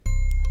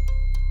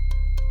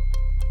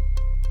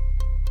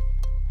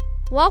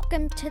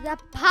Welcome to the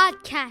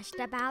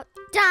podcast about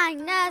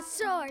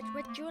dinosaurs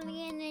with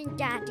Julian and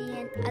Daddy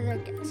and other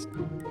guests.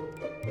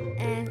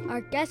 And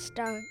our guest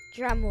star,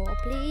 drum roll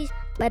please.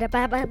 Chris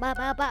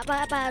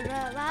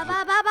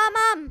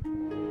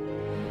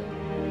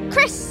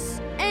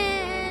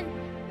and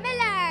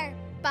Miller.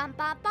 Bum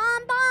bum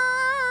bum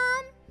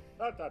bum.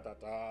 Da, da, da,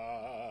 da.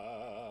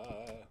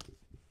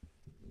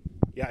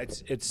 Yeah,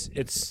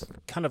 it's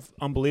kind of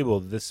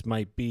unbelievable. This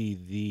might be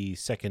the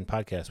second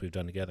podcast we've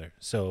done together.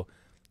 So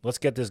let's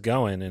get this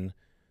going and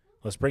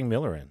let's bring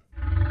Miller in.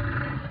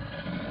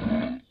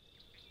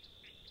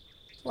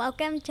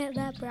 Welcome to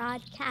the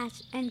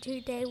broadcast, and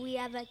today we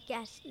have a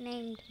guest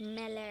named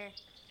Miller.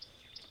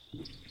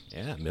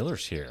 Yeah,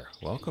 Miller's here.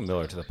 Welcome,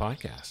 Miller, to the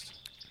podcast.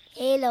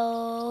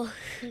 Hello.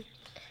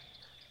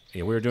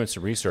 Yeah, we were doing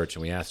some research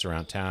and we asked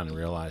around town and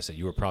realized that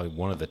you were probably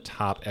one of the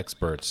top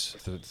experts,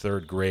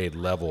 third grade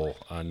level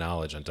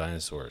knowledge on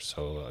dinosaurs.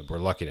 So we're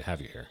lucky to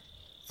have you here.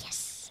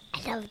 Yes,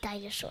 I love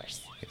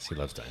dinosaurs. Yes, he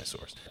loves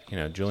dinosaurs. You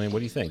know, Julian, what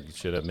do you think?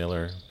 Should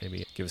Miller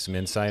maybe give us some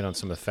insight on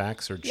some of the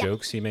facts or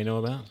jokes he may know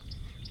about?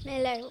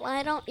 Miller,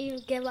 why don't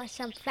you give us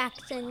some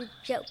facts and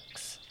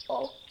jokes?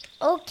 Oh,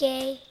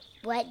 okay.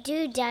 What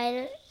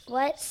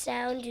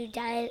sound do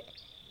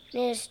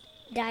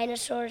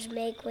dinosaurs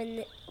make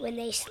when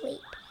they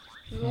sleep?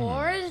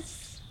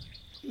 Roars?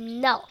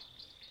 No.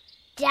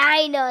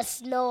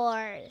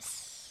 Dinosaurs.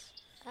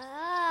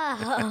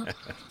 Oh.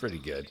 Pretty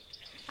good.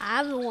 I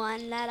have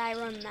one that I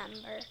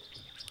remember.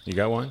 You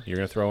got one? You're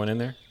going to throw one in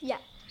there? Yeah.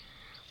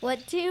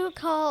 What do you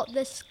call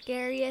the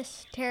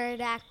scariest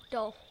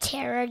pterodactyl?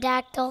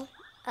 Pterodactyl?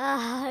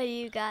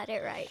 You got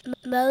it right.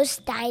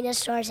 Most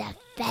dinosaurs have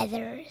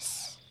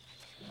feathers.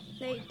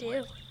 They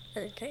do.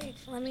 Okay,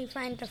 let me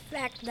find the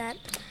fact that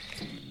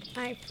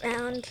I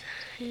found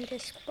in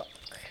this book.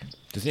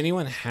 Does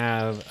anyone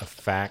have a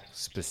fact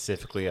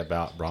specifically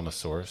about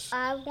brontosaurus?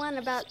 I have one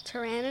about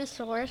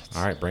Tyrannosaurus.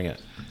 All right, bring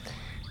it.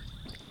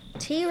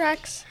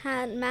 T-Rex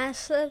had a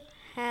massive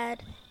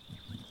head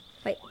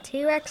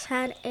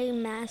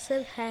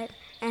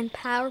and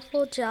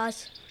powerful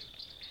jaws.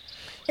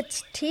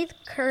 Its teeth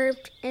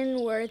curved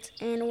inwards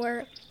and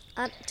were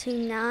up to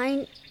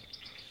 9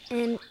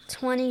 and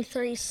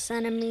 23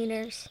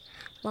 centimeters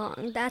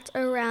long. That's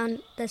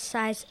around the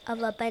size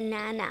of a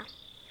banana.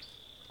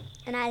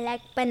 And I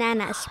like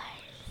bananas.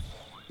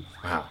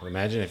 Wow!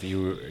 Imagine if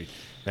you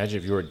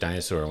were a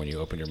dinosaur. When you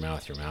open your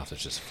mouth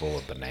is just full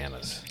of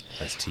bananas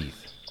as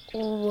teeth.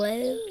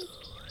 Whoa.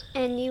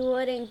 And you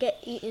wouldn't get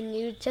eaten.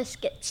 You'd just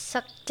get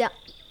sucked up.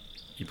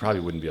 You probably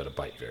wouldn't be able to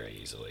bite very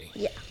easily.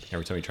 Yeah.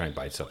 Every time you try and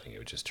bite something, it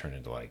would just turn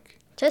into like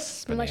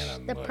just smush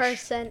banana the mush.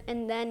 person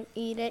and then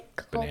eat it.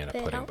 Banana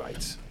pudding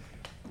bites.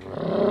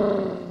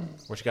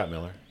 What you got,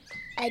 Miller?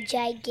 A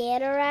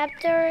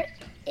Gigantoraptor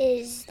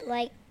is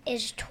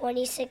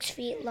 26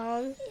 feet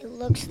long. It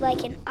looks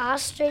like an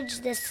ostrich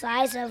the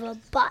size of a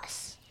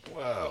bus.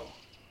 Whoa.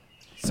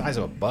 Size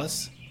of a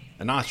bus?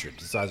 An ostrich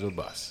the size of a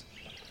bus.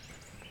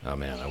 Oh,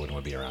 man, I wouldn't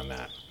want to be around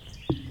that.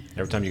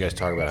 Every time you guys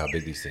talk about how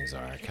big these things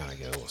are, I kind of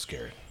get a little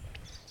scared.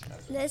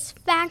 This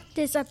fact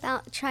is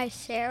about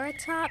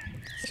Triceratops.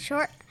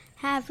 Short,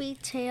 heavy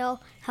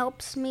tail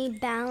helps me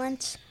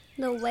balance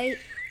the weight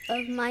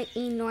of my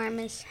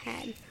enormous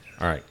head.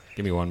 All right,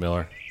 give me one,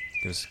 Miller.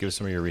 Give us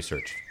some of your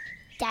research.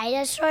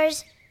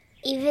 Dinosaurs,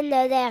 even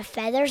though they have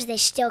feathers, they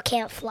still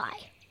can't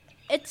fly.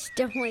 It's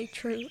definitely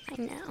true,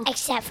 I know.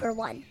 Except for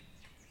one.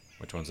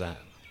 Which one's that?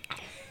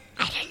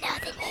 I don't know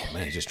the name. Oh,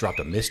 man, he just dropped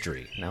a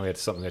mystery. Now we have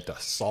something we have to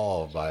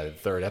solve by the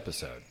third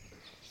episode.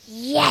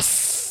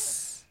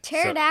 Yes!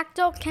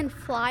 Pterodactyl can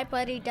fly,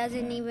 but he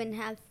doesn't even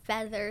have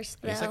feathers,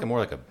 though. It's more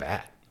like a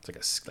bat.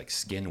 It's like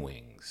skin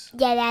wings.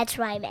 Yeah, that's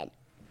what I meant.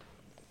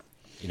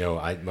 You know,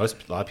 a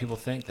lot of people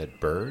think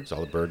that birds,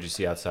 all the birds you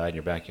see outside in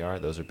your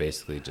backyard, those are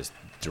basically just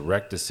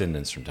direct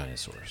descendants from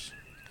dinosaurs.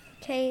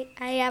 Okay,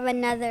 I have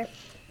another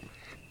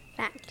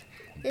fact.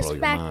 Blow your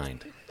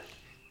mind.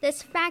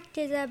 This fact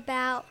is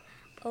about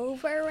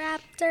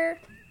Oviraptor.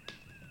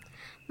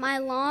 My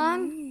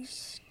long,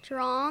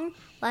 strong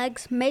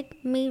legs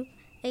make me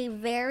a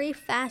very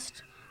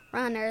fast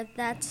runner.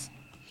 That's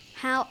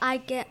how I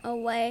get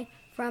away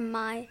from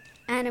my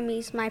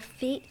enemies. My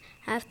feet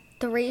have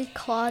 3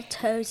 clawed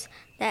toes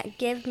that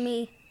give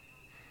me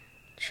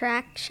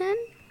traction.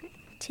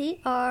 Traction,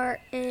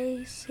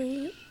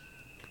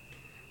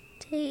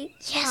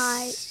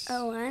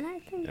 I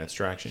think. That's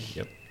traction,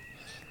 yep.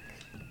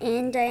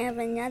 And I have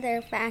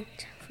another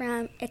fact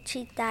from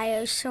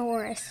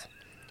Dinosaurs.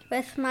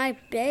 With my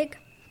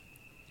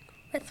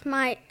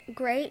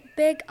great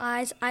big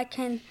eyes, I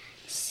can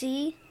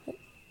see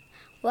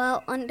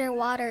well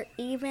underwater,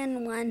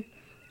 even when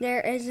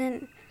there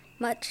isn't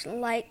much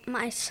light.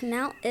 My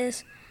snout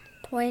is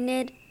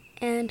pointed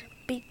and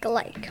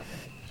beak-like.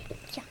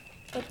 Yeah.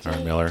 All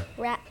right, Miller,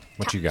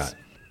 what you got?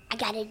 I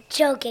got a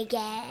joke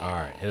again. All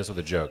right, hit us with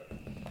a joke.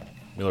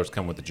 Miller's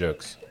come with the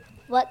jokes.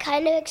 What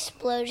kind of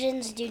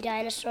explosions do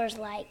dinosaurs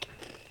like?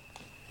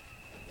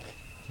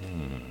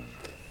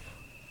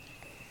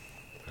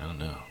 I don't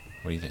know.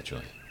 What do you think,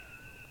 Julian?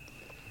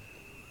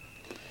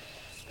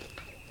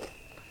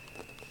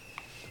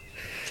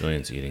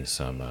 Julian's eating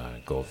some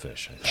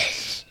goldfish, I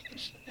think.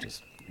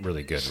 Just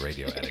really good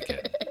radio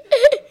etiquette.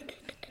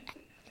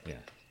 Yeah.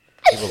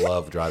 People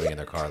love driving in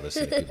their car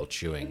listening to people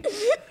chewing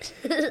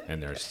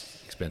and their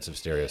expensive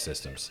stereo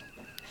systems.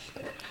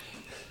 All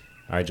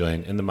right,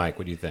 Julian, in the mic,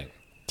 what do you think?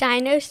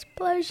 Dino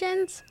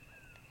explosions?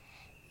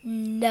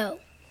 No.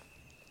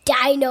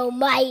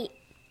 Dynamite.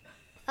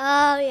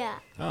 Oh, yeah.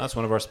 Oh, that's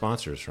one of our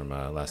sponsors from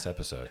last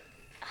episode.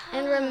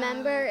 And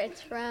remember,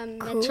 it's from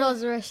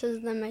Mitchell's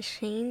versus the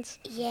Machines.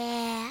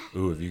 Yeah.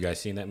 Ooh, have you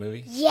guys seen that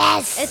movie?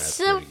 Yes. It's That's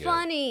so pretty good.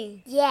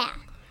 funny. Yeah.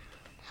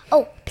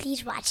 Oh,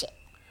 please watch it.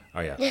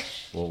 Oh, yeah.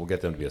 We'll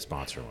get them to be a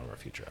sponsor in one of our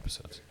future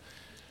episodes.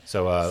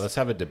 So let's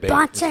have a debate.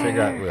 Sponsor. Let's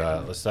figure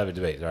out. Let's have a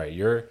debate. All right,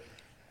 you're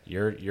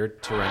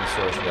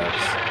Tyrannosaurus Rex,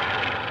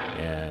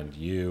 and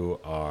you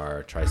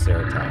are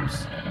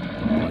Triceratops.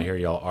 I want to hear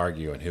y'all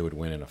argue on who would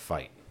win in a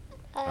fight.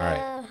 All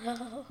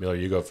right, Miller,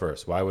 you go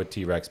first. Why would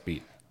T-Rex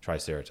beat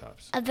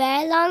Triceratops? A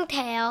very long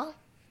tail.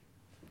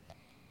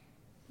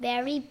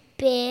 Very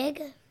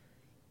big.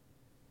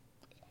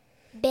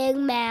 Big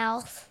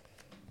mouth.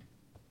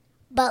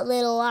 But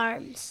little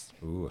arms.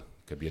 Ooh,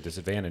 could be a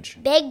disadvantage.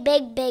 Big,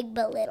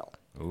 but little.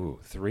 Ooh,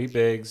 3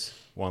 bigs,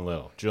 1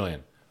 little.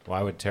 Julian,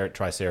 why would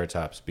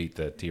Triceratops beat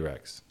the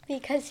T-Rex?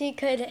 Because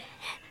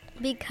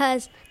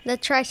the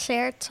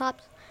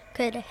Triceratops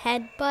could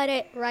headbutt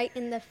it right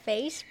in the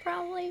face,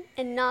 probably,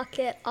 and knock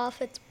it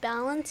off its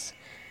balance.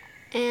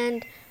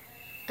 And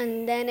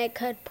then it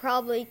could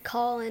probably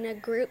call in a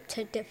group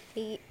to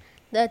defeat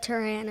the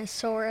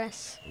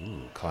Tyrannosaurus.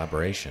 Ooh,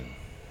 collaboration.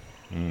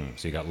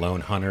 So you got lone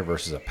hunter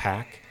versus a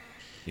pack.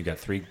 You got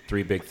three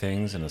big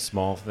things and a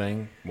small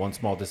thing. 1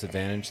 small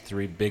disadvantage,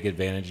 3 big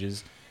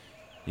advantages.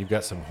 You've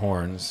got some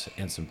horns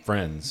and some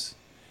friends.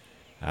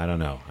 I don't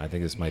know. I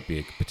think this might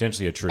be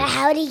potentially a truth. But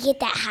how did he get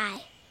that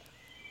high?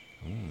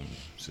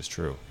 This is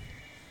true.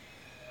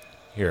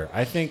 Here,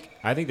 I think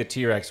the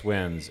T-Rex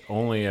wins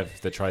only if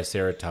the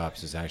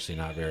Triceratops is actually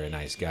not a very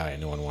nice guy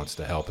and no one wants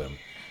to help him.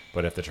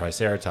 But if the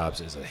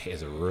Triceratops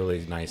is a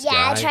really nice guy,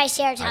 Yeah,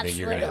 Triceratops I think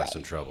you're going to would have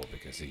win. some trouble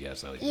because he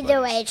has those Either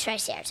buddies. way,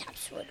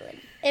 Triceratops would win.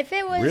 If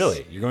it was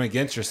Really? You're going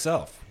against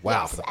yourself?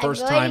 Wow, Yes, for the I'm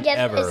first going time against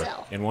ever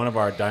myself. in one of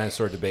our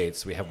dinosaur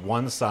debates, we have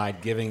one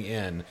side giving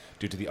in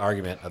due to the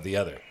argument of the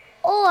other.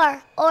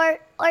 Or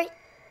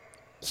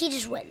he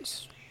just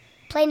wins.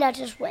 Plain out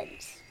just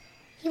wins.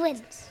 He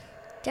wins.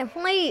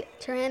 definitely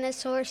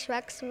Tyrannosaurus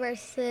Rex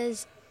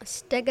versus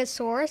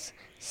Stegosaurus,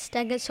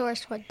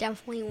 Stegosaurus would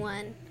definitely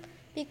win.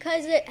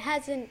 Because it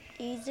has an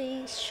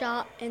easy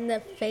shot in the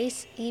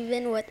face,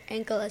 even with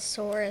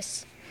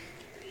Ankylosaurus.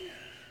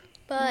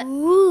 But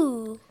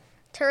Ooh.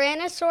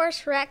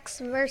 Tyrannosaurus Rex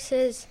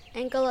versus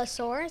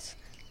Ankylosaurus,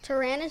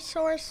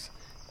 Tyrannosaurus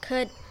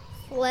could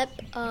flip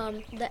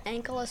the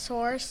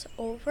Ankylosaurus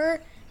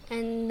over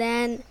and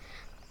then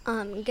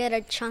get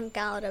a chunk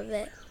out of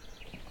it.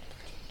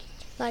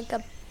 Like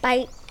a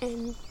bite,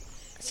 and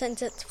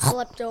since it's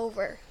flipped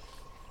over.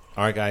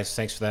 All right, guys,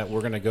 thanks for that.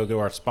 We're going to go to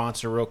our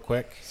sponsor real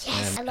quick.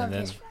 Yes, I love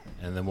this.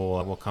 And then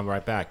we'll come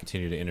right back,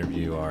 continue to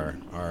interview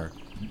our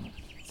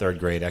 3rd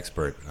grade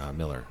expert,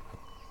 Miller.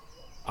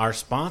 Our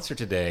sponsor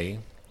today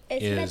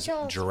is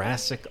Mitchell's.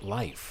 Jurassic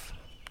Life.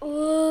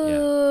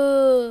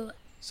 Ooh.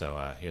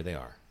 So here they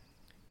are.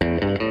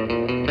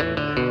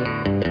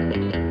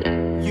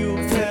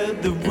 You've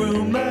heard the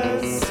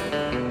rumors,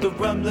 the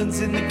rumblings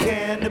in the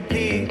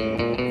canopy.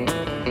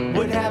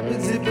 What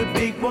happens if a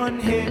big one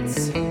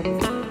hits?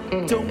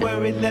 Don't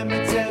worry, let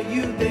me tell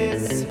you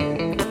this.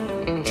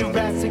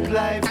 Jurassic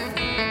Life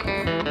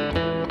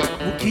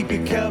will keep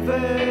you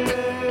covered.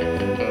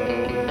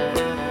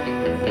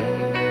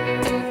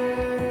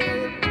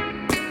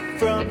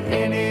 From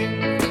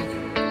any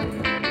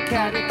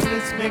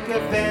cataclysmic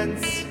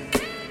events.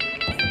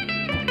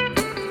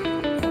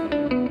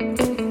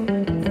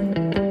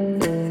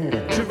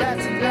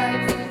 Jurassic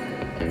Life.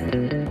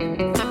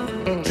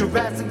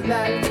 Jurassic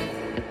Life.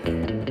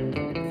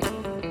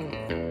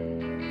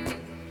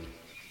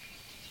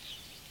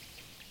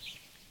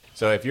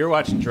 So if you're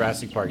watching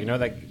Jurassic Park, you know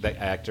that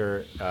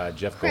actor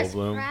Jeff Chris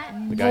Goldblum,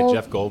 Pratt? the guy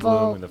Jeff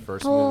Goldblum in the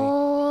first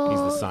movie. He's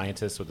the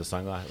scientist with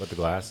the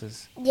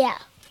glasses. Yeah.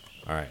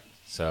 All right.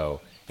 So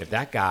if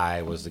that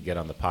guy was to get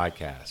on the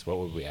podcast, what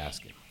would we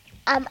ask him?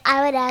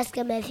 I would ask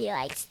him if he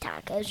likes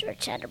tacos or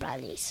cheddar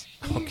bunnies.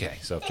 Okay.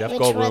 So if Jeff Which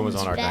Goldblum was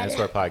one's on our better?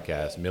 dinosaur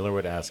podcast, Miller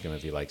would ask him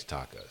if he likes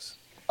tacos.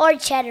 Or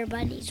cheddar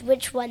bunnies.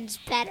 Which one's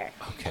better?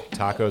 Okay.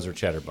 Tacos or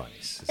cheddar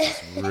bunnies?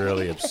 This is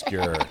really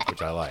obscure,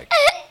 which I like.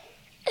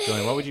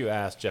 Julian, what would you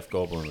ask Jeff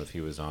Goldblum if he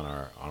was on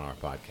our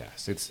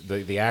podcast? It's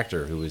the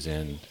actor who was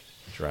in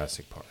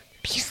Jurassic Park.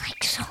 He's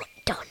like salt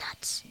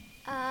donuts.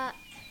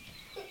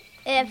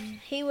 If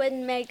he would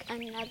make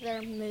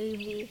another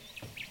movie.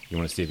 You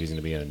want to see if he's going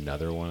to be in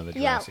another one of the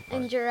Yeah, Jurassic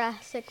Park? in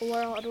Jurassic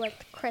World with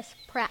Chris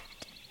Pratt.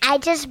 I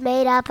just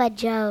made up a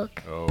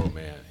joke. Oh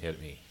man, hit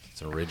me!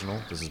 It's original.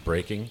 This is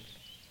breaking.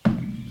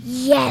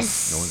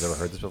 Yes. No one's ever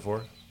heard this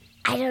before.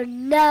 I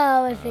don't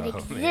know if it Oh,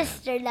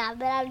 exists or not,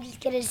 but I'm just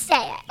going to say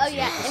it. Oh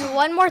yeah, and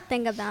one more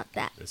thing about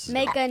that. This is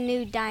Make a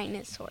new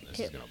dinosaur This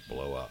too. is going to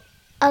blow up.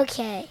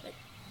 Okay.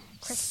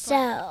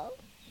 So,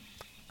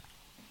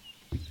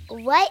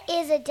 what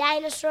is a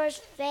dinosaur's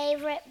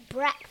favorite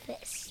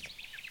breakfast?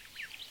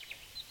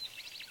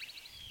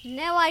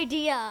 No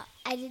idea.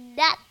 I did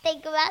not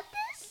think about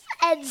this,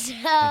 and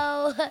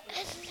so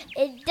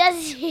it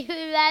doesn't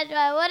even matter.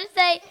 I want to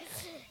say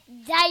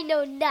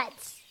dino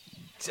nuts.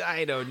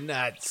 Dino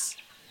nuts.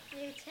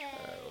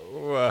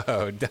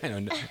 Whoa, Dino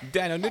nuts.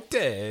 I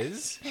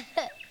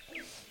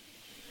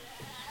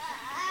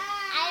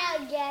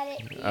don't get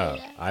it. Oh,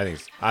 I think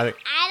I don't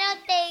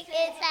think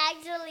it's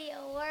actually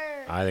a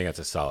word. I think that's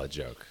a solid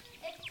joke.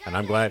 And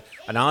I'm glad,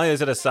 and not only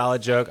is it a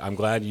solid joke, I'm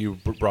glad you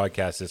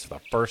broadcast this for the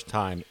first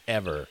time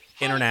ever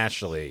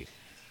internationally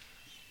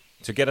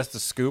to get us the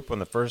scoop on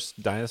the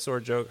first dinosaur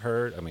joke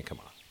heard. I mean, come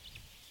on.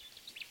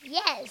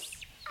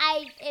 Yes,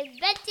 I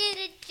invented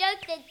a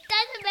joke that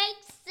doesn't make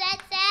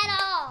sense at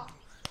all.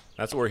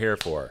 That's what we're here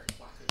for.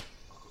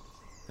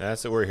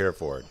 That's what we're here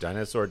for.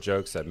 Dinosaur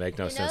jokes that make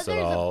no sense at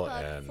there's a all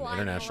bug and flying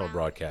international around.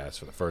 broadcast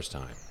for the first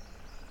time.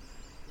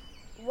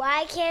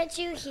 Why can't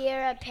you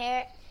hear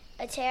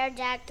a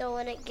pterodactyl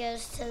when it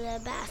goes to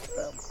the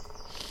bathroom?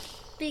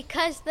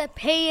 Because the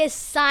P is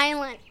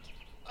silent.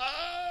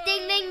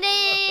 Ding, ding,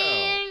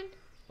 ding.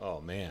 Oh,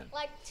 man.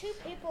 Like 2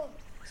 people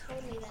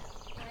told me that,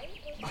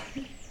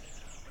 right?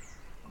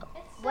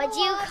 What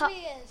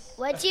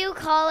do you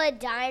call a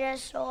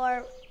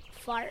dinosaur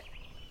fart?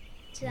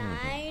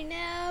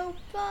 Dino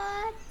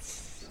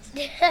butts?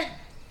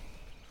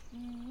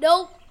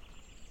 Nope.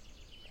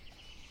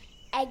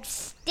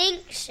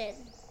 Extinction.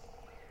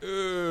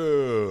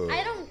 Ooh.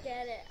 I don't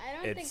get it. I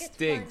don't It think it's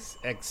stinks.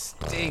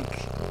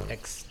 fun.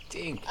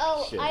 Extinct.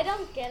 Oh, shit. I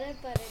don't get it,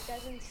 but it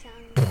doesn't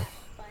sound that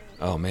funny.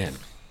 Oh, man.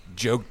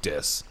 Joke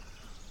dis.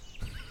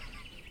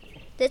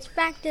 This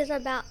fact is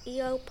about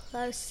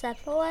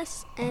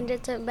Eoplocephalus, and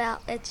it's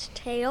about its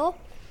tail.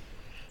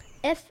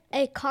 If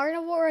a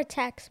carnivore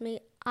attacks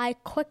me, I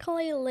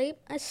quickly leap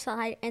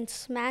aside and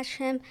smash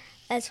him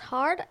as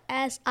hard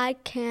as I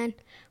can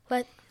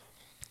with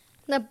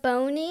the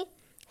bony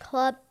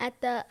club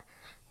at the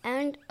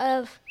end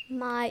of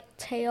my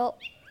tail.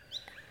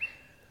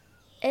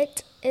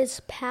 It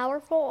is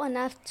powerful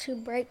enough to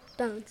break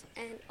bones,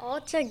 and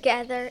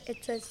altogether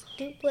it's a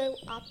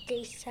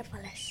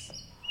Diplooplocephalus.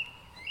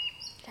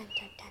 Dun,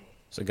 dun, dun.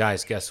 So,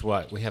 guys, guess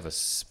what? We have a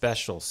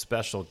special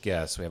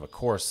guest. We have a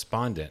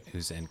correspondent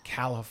who's in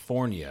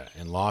California,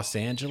 in Los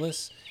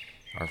Angeles.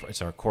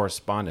 It's our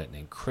correspondent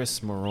named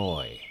Chris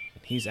Maroy.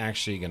 He's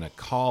actually going to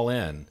call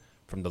in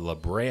from the La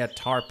Brea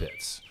tar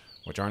pits,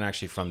 which aren't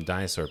actually from the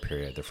dinosaur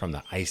period. They're from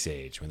the Ice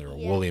Age when there were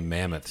woolly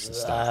mammoths and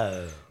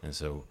stuff. And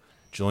so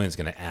Julian's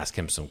going to ask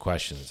him some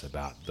questions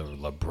about the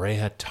La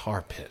Brea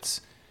tar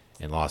pits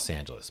in Los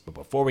Angeles. But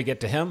before we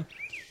get to him,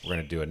 we're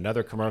going to do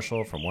another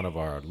commercial from one of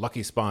our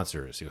lucky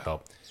sponsors who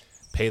help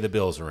pay the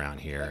bills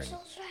around here and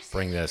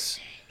bring this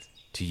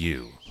to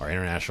you, our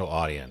international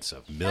audience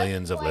of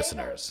millions of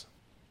listeners.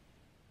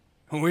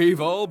 We've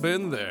all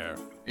been there.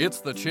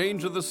 It's the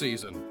change of the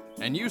season,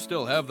 and you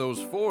still have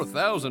those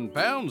 4,000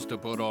 pounds to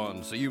put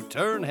on, so you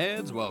turn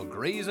heads while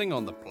grazing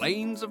on the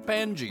plains of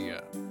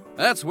Pangaea.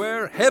 That's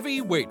where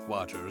heavy Weight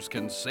Watchers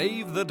can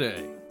save the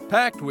day.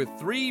 Packed with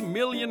 3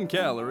 million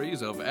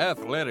calories of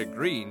athletic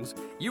greens,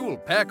 you will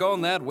pack on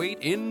that weight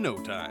in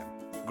no time.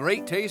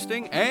 Great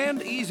tasting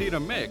and easy to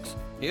mix,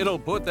 it'll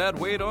put that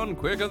weight on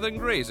quicker than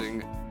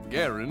grazing,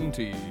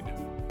 guaranteed.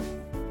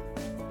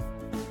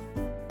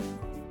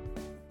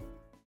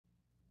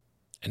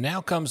 And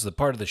now comes the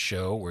part of the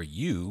show where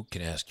you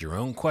can ask your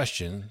own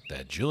question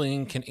that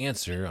Julian can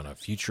answer on a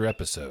future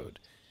episode.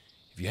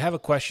 If you have a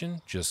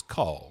question, just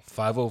call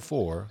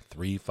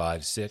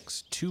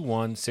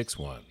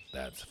 504-356-2161.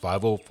 That's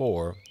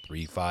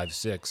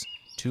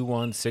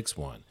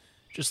 504-356-2161.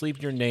 Just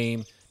leave your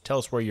name, tell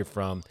us where you're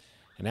from,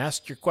 and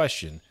ask your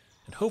question,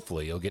 and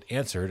hopefully you'll get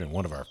answered in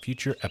one of our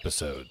future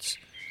episodes.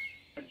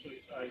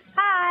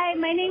 Hi,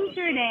 my name's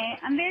Renee.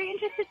 I'm very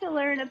interested to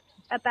learn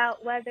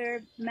about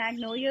whether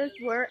magnolias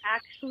were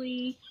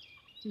actually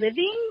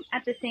living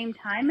at the same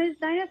time as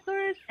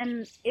dinosaurs,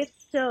 and if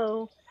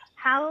so,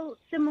 how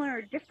similar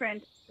or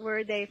different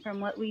were they from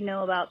what we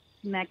know about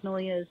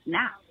magnolias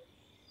now?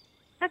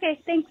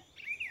 Okay, thanks.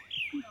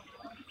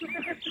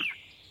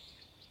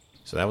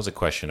 So that was a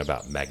question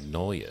about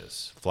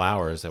magnolias,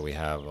 flowers that we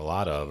have a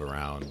lot of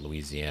around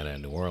Louisiana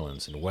and New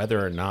Orleans, and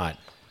whether or not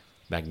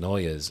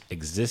magnolias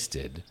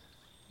existed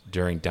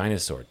during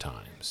dinosaur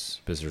times.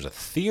 Because there's a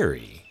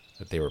theory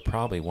that they were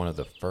probably one of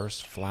the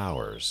first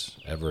flowers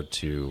ever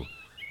to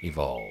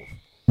evolve.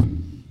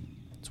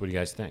 So what do you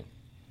guys think?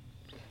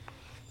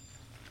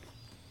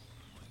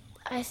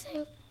 I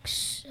think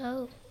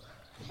so.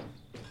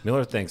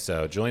 Miller thinks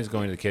so. Julian's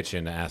going to the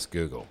kitchen to ask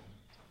Google.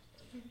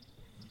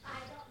 I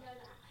don't know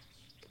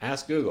that.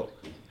 Ask Google.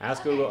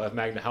 Ask Google if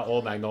how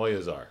old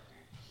magnolias are.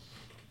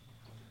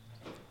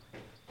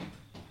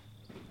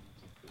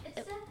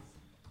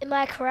 Am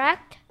I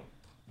correct?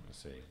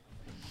 Let's see.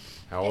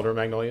 How old are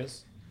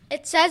magnolias?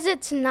 It says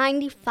it's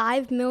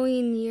 95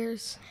 million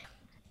years,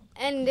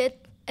 and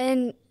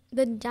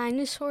The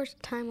dinosaurs'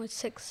 time was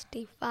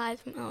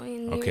 65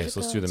 million years Okay, so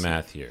let's do the ago.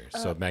 math here.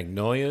 So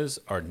magnolias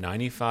are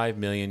 95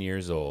 million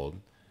years old.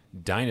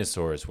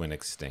 Dinosaurs went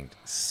extinct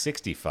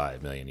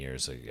 65 million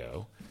years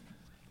ago.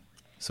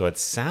 So it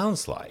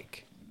sounds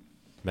like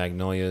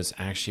magnolias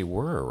actually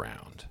were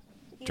around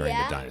during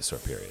the dinosaur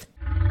period.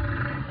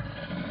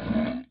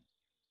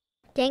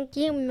 Thank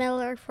you,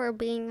 Miller, for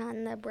being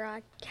on the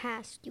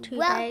broadcast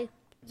today.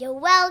 You're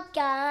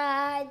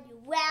welcome.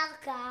 You're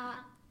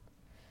welcome.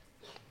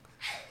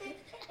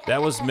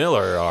 That was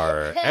Miller,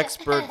 our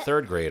expert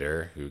third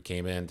grader, who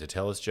came in to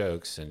tell us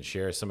jokes and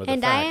share some of the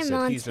And I facts am that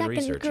on he's been second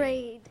researching.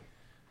 grade.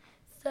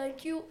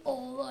 Thank you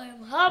all. I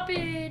am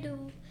happy to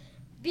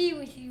be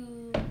with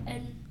you.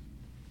 And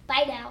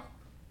bye now.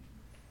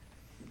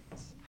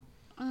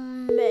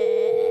 Marrow.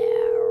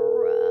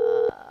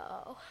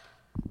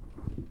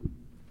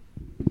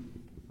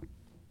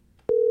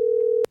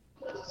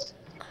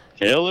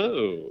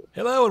 Hello.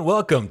 Hello and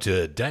welcome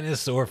to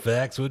Dinosaur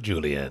Facts with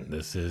Julian.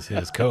 This is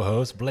his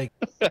co-host, Blake.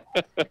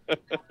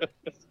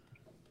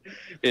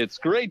 It's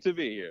great to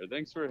be here.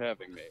 Thanks for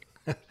having me.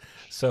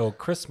 So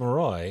Chris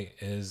Maroy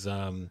is,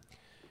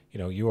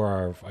 you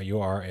are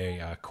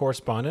a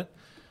correspondent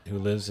who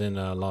lives in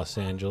Los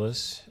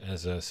Angeles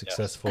as a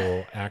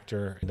successful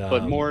actor.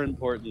 But more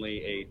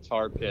importantly, a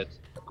tar pit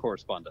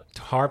correspondent.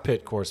 Tar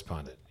pit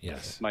correspondent,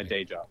 yes. My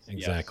day job.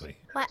 Exactly.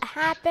 What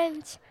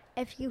happens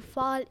if you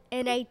fall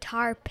in a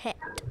tar pit?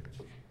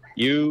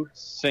 You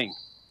sink.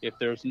 If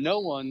there's no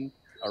one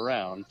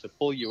around to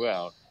pull you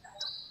out,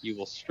 you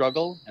will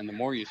struggle, and the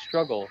more you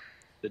struggle,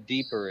 the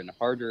deeper and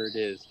harder it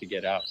is to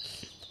get out.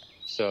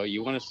 So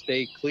you want to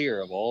stay clear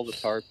of all the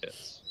tar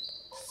pits.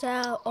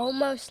 So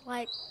almost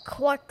like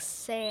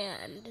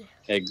quicksand.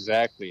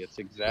 Exactly. It's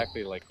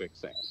exactly like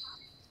quicksand,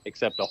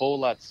 except a whole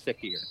lot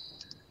stickier.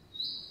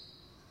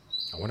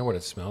 I wonder what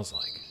it smells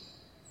like.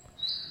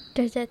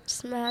 Does it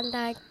smell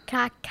like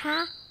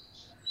caca?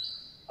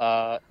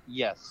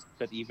 Yes,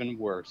 but even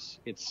worse.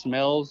 It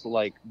smells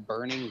like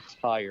burning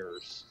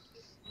tires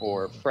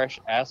or fresh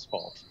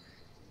asphalt.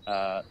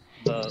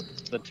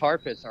 The tar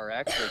pits are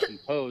actually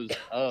composed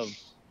of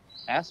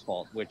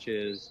asphalt, which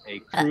is a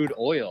crude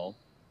oil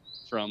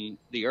from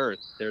the earth.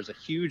 There's a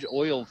huge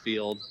oil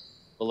field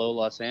below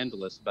Los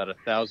Angeles, about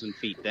 1,000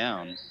 feet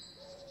down.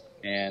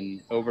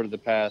 And over the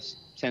past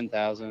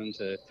 10,000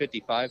 to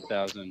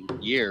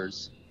 55,000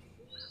 years,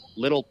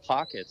 little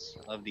pockets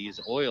of these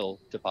oil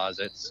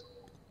deposits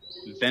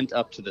vent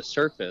up to the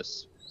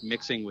surface,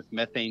 mixing with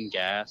methane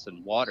gas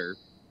and water.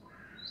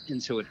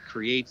 And so it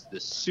creates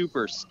this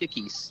super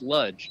sticky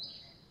sludge.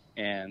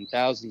 And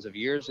thousands of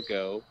years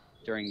ago,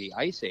 during the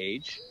Ice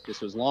Age,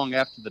 this was long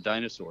after the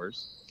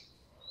dinosaurs,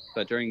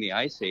 but during the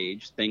Ice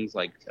Age, things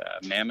like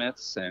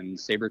mammoths and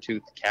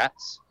saber-toothed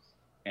cats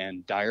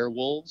and dire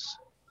wolves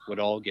would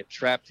all get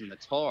trapped in the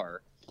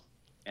tar,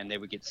 and they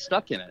would get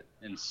stuck in it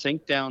and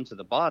sink down to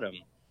the bottom.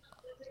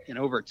 And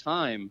over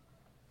time,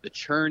 the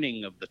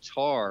churning of the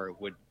tar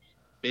would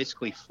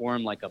basically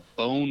form like a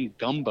bone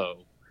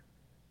gumbo.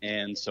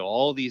 And so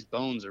all these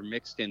bones are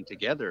mixed in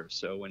together.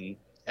 So when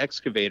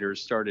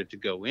excavators started to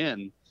go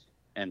in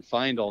and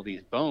find all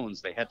these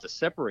bones, they had to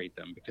separate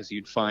them, because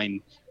you'd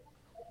find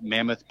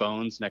mammoth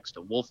bones next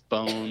to wolf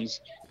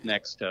bones,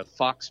 next to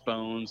fox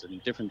bones,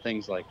 and different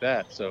things like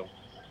that. So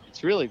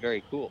it's really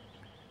very cool.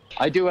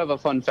 I do have a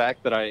fun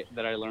fact that I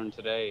learned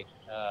today.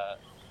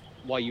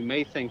 While you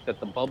may think that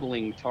the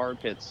bubbling tar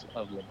pits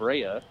of La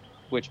Brea,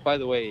 which, by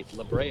the way,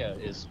 La Brea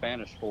is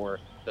Spanish for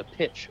the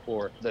pitch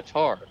or the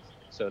tar.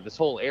 So this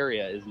whole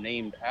area is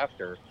named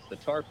after the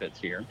tar pits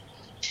here.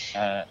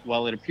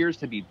 While it appears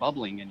to be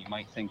bubbling and you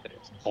might think that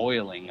it's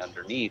boiling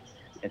underneath,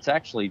 it's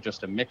actually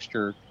just a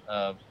mixture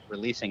of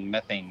releasing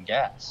methane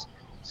gas.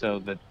 So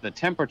the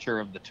temperature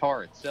of the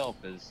tar itself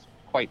is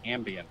quite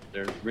ambient.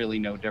 There's really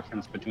no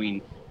difference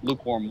between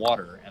lukewarm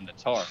water and the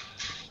tar.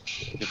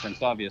 The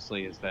difference,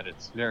 obviously, is that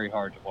it's very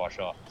hard to wash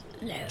off.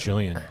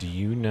 Julian, do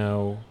you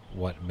know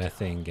what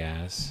methane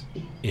gas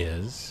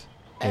is?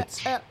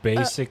 It's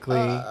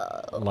basically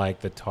like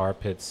the tar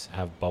pits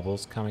have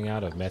bubbles coming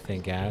out of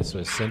methane gas. So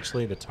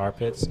essentially the tar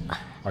pits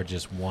are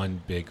just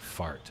one big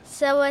fart.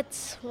 So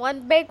it's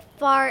one big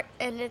fart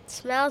and it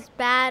smells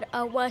bad,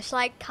 almost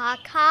like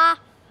caca.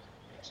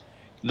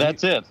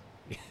 That's it.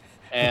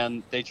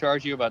 And they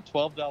charge you about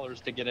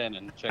 $12 to get in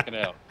and check it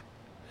out.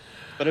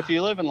 But if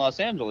you live in Los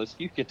Angeles,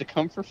 you get to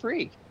come for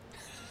free.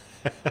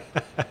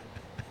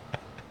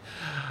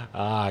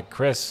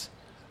 Chris,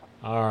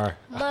 our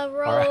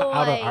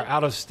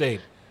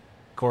out-of-state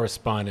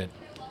correspondent,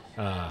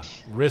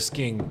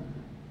 risking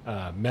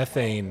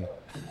methane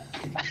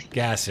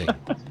gassing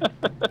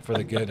for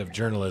the good of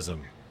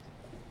journalism.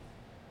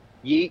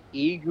 Ye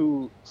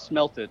who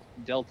smelt it,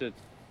 dealt it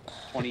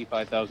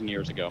 25,000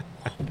 years ago.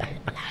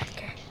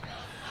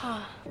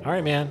 All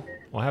right, man.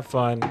 Well, have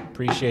fun.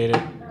 Appreciate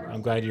it.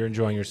 I'm glad you're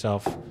enjoying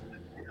yourself.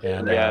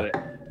 And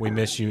we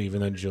miss you,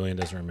 even though Julian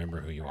doesn't remember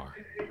who you are.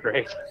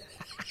 Great.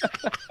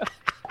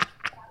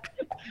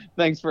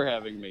 Thanks for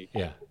having me.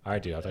 Yeah. All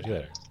right, dude. I'll talk to you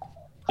later.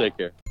 Take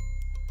care.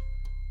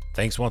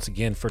 Thanks once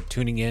again for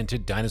tuning in to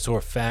Dinosaur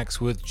Facts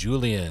with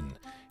Julian.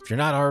 If you're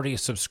not already a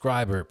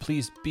subscriber,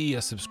 please be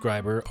a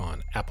subscriber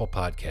on Apple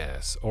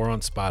Podcasts or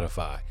on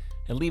Spotify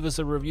and leave us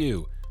a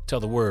review.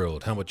 Tell the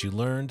world how much you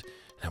learned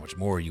and how much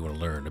more you want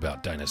to learn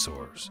about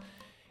dinosaurs.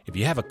 If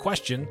you have a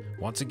question,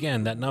 once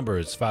again, that number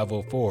is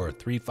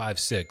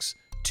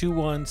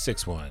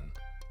 504-356-2161.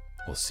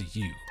 We'll see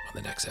you on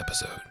the next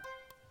episode.